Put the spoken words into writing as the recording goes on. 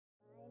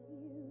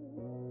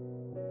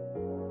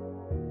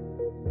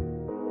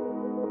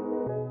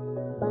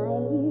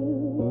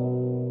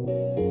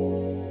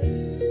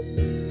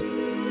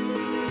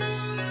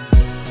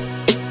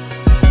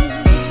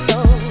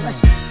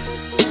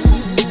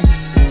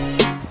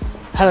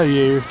Hello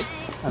you,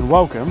 and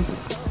welcome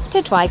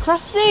to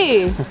Twycross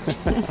Zoo.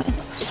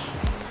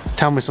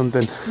 Tell me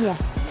something. Yeah.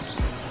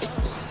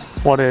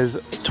 What is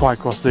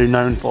Twycross Zoo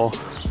known for?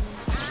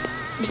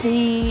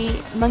 The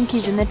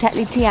monkeys in the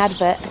Tetley Tea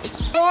advert.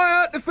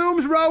 Quiet, the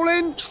film's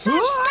rolling.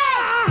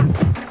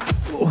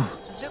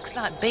 Looks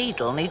like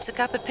Beadle needs a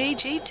cup of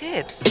PG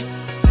tips.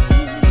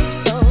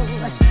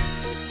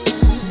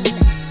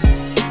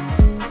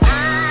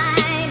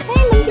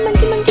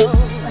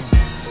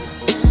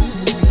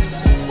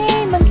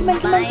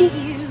 Monkey.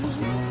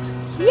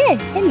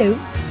 Yes, hello.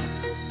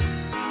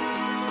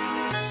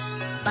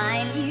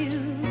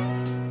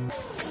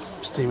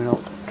 Steaming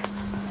up.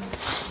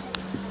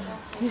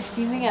 You're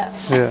steaming up.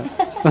 Yeah.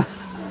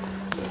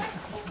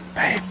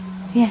 Babe.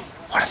 Yeah.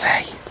 What are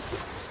they?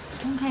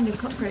 Some kind of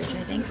cockroach,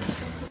 I think.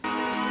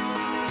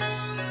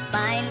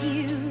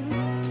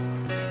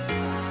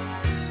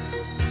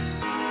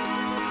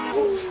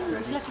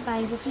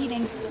 Butterflies are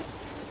feeding.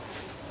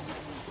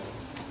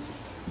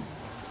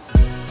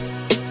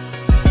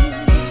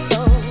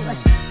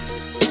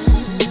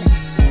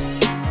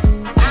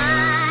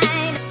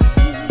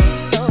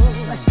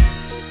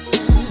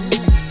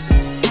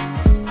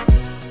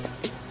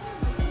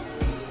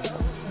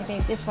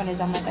 This one is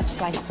on my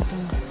butterfly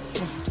spotting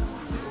list.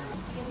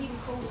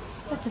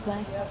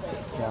 Butterfly.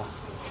 Yeah.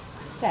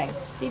 So,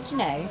 did you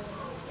know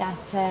that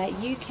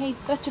UK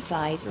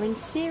butterflies are in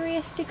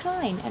serious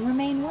decline and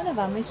remain one of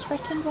our most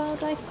threatened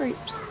wildlife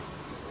groups?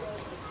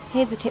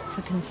 Here's a tip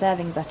for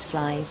conserving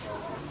butterflies.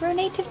 Grow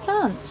native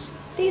plants.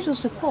 These will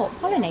support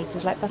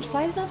pollinators like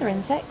butterflies and other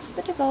insects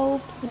that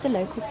evolved with the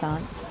local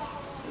plants.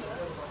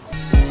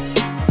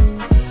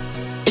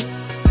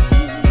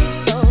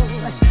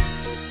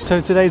 So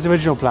today's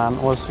original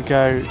plan was to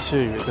go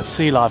to the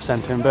Sea Life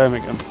Centre in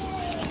Birmingham,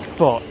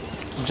 but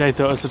Jade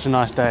thought it was such a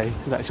nice day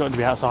that she wanted to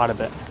be outside a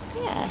bit.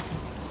 Yeah.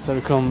 So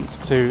we come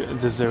to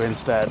the zoo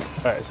instead,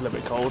 where it's a little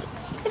bit cold.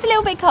 It's a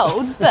little bit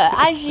cold, but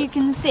as you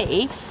can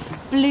see,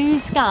 blue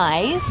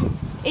skies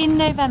in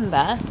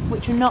November,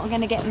 which we're not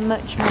going to get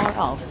much more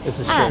of. This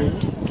is true.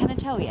 And, can I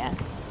tell you,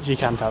 You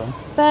can tell them.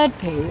 bird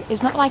poo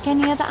is not like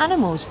any other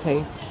animal's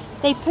poo.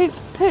 They poop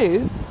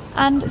poo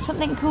and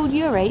something called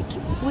urate,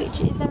 which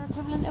is their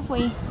equivalent of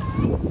wee.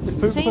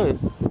 See?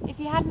 If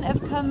you hadn't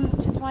have come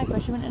to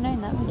Twycross, you wouldn't have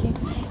known that, would you?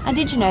 And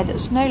did you know that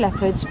snow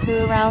leopards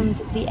poo around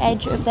the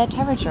edge of their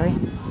territory?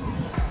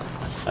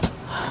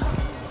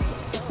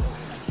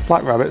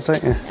 Like rabbits,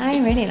 don't you? I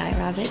really like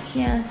rabbits,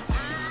 yeah.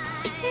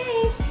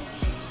 Hey!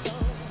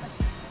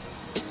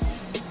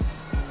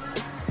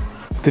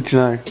 Did you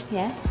know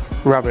Yeah?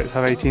 rabbits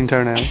have 18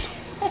 toenails?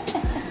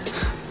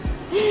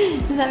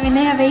 Does that mean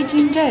they have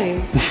 18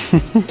 toes?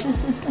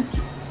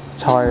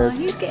 Tired. Oh,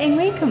 he's getting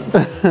way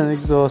comfy. and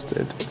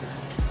exhausted.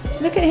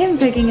 Look at him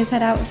poking his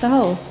head out of the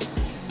hole.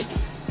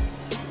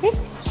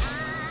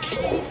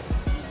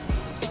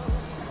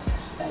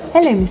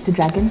 Hello, Mr.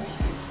 Dragon.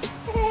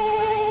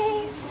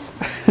 Hey.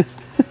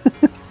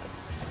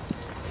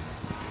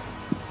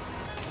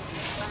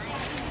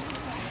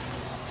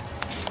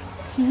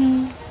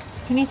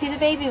 Can you see the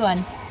baby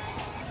one?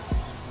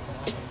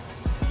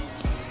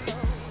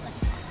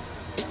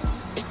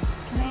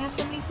 Can I have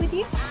some leaf with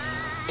you?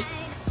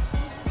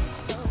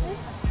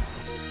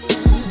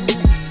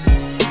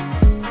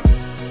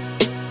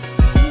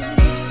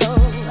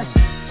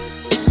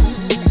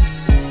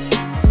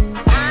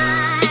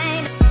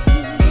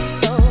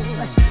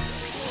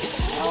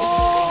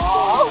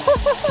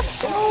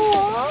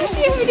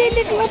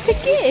 Little like a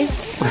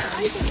kiss. I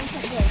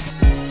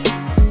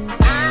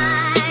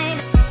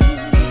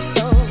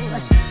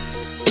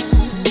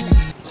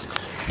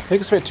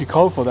think it's a bit too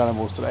cold for the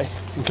animals today,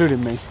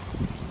 including me.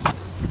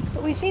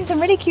 But we've seen some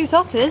really cute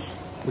otters.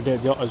 We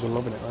did, the otters were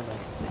loving it, weren't they?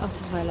 The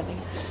otters were loving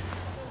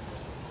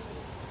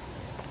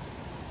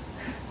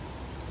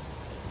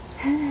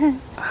it.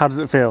 How does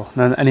it feel?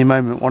 And at any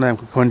moment one of them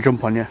could come and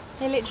jump on you.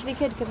 They literally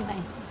could, couldn't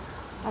they?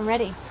 I'm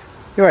ready.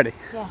 You ready?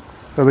 Yeah.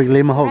 For a big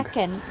lemur hug?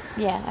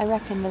 I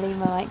reckon the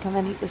lemur might come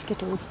and eat the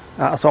skittles.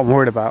 That's what I'm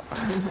worried about.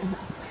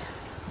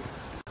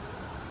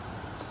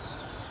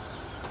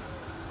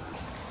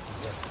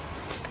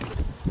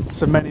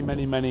 So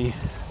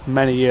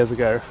many years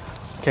ago,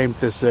 I came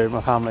to this zoo, my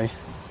family,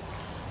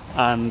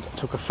 and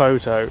took a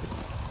photo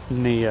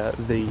near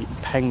the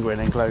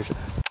penguin enclosure.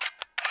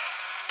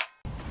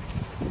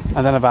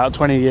 And then about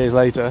 20 years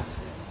later,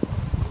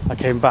 I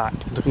came back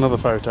and took another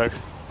photo.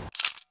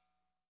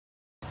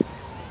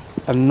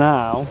 And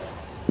now,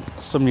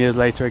 some years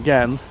later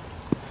again,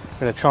 I'm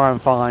going to try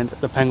and find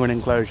the penguin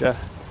enclosure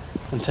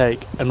and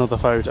take another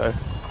photo.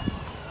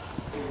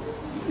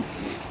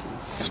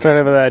 Straight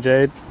over there,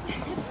 Jade.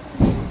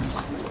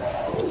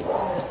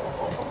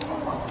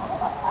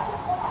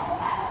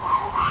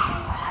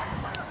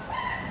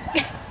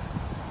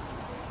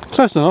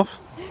 Close enough.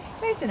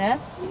 Close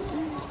enough.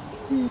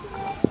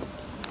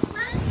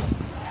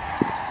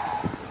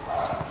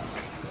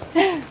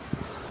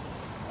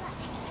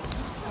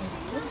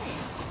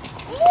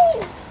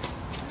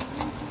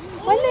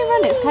 When they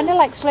run, it's kind of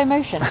like slow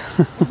motion.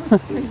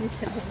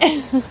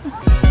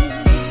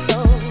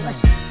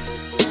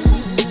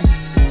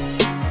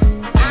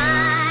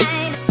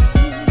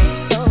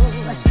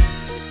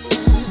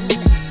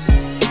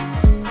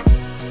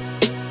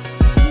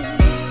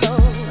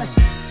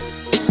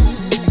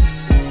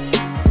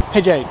 Hey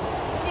Jade,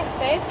 Yes,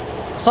 babe.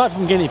 aside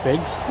from guinea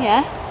pigs,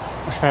 Yeah.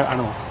 what's your favourite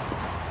animal?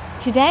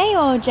 Today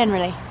or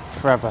generally?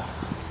 Forever.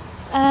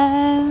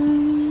 I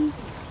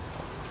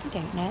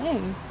don't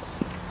know.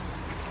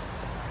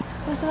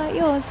 What's about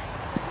yours?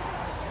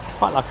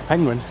 Quite like a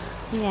penguin.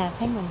 Yeah,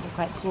 penguins are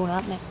quite cool,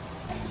 aren't they?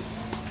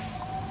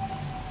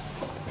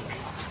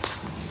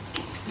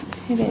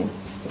 Who do?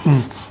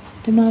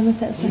 Do Mama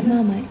set us like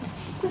Marmite?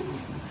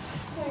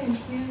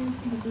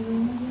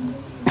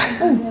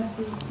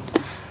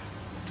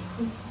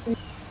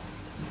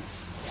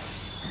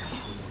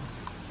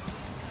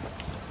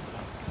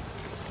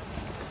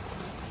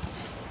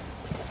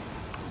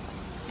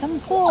 Come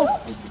forward.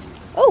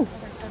 Oh,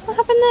 what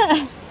happened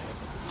there?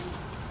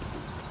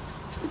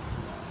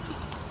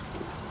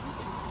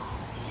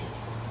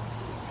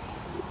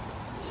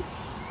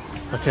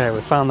 Okay,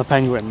 we found the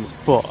penguins,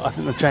 but I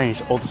think they've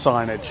changed all the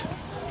signage.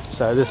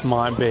 So this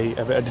might be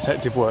a bit of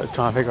detective work to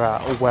try and figure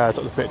out where I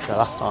took the picture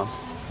last time.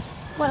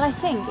 Well, I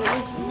think it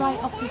was right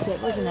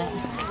opposite, wasn't it?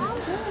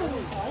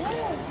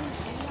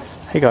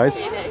 Hey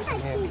guys.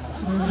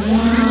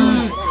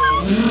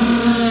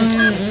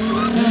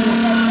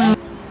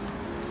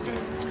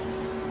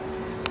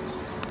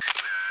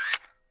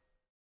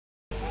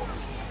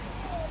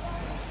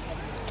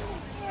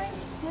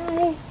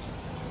 Hi.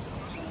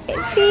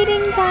 It's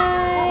feeding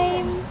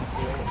time.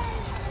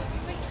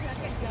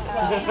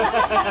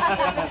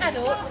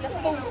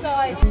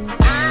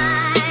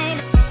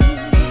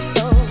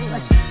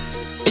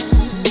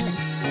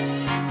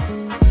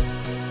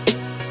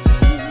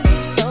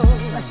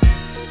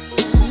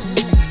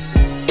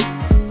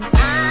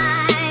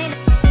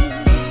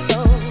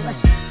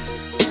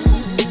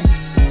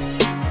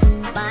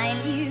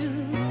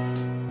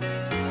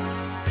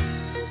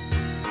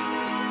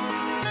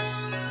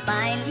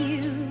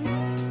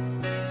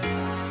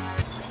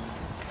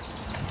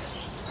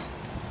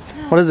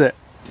 What is it?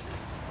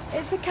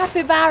 It's a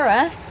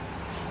capybara.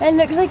 It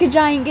looks like a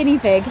giant guinea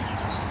pig.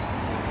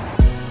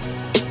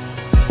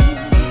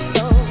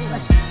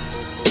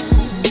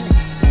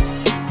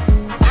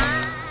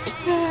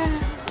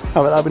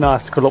 Oh, but that'd be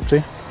nice to cuddle up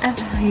to.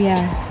 Yeah.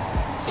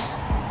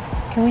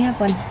 Can we have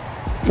one?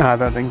 No, I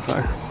don't think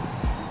so.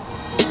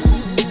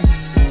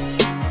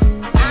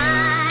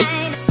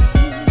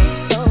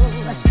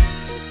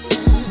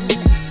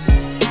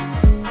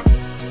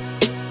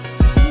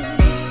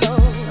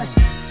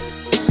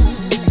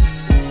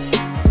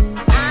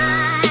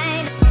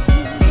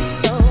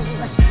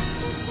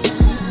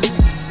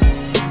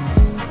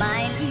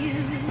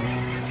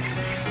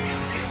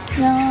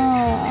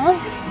 No.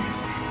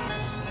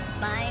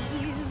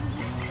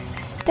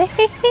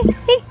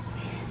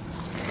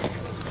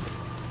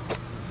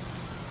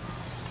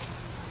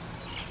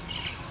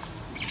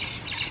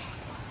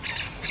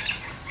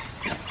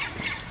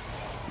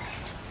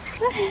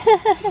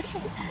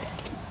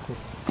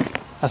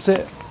 That's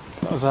it.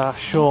 That was our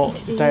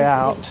short day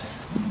out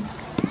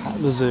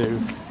at the zoo.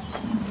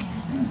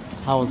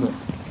 How was it?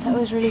 That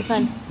was really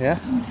fun. Yeah?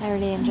 I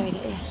really enjoyed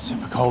it. Yeah.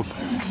 Super cold.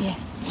 Yeah.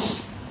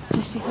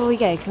 Just before we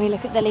go, can we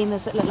look at the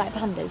lemurs that look like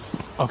pandas?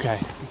 Okay.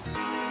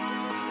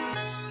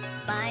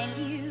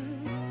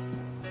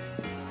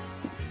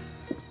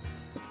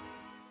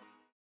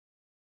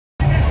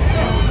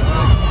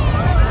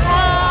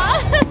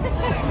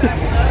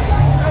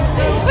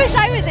 Wish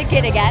I was a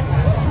kid again.